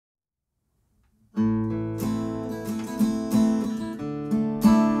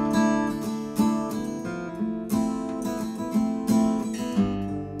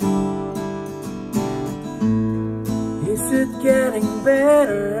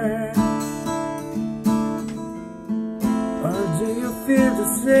better? Or do you feel the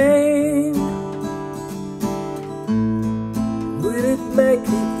same? Will it make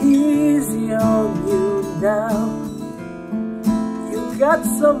it easy on you now? You got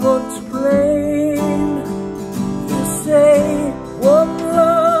someone to blame. You say one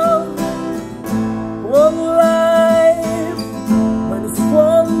love, one life, when it's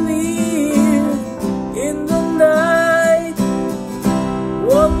one need in the night.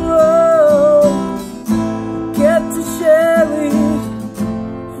 One love, get to share it,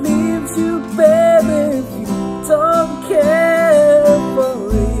 leaves you baby if you don't care for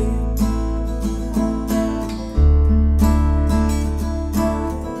it.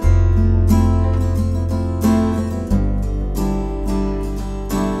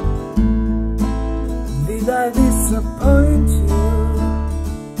 Did I disappoint you,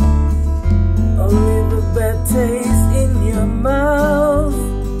 or leave a bad taste in your mouth?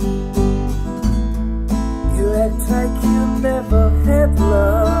 You act like you never had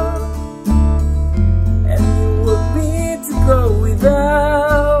love, and you want me to go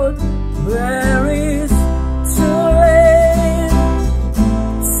without. Where is too late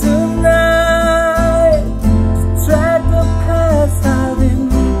tonight to drag the past out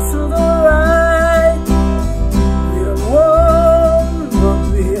into the light? We're one, but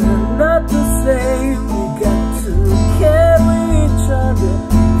we're not the same. We got to carry each other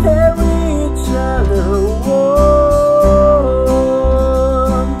one.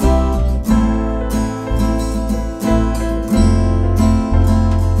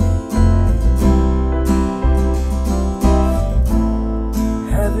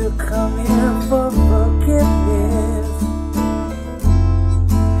 Have you come here for forgiveness?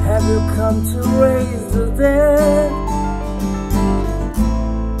 Have you come to raise the dead?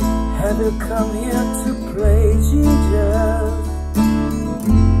 Have you come here to play Jesus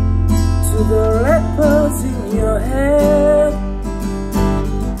to the rappers in your head?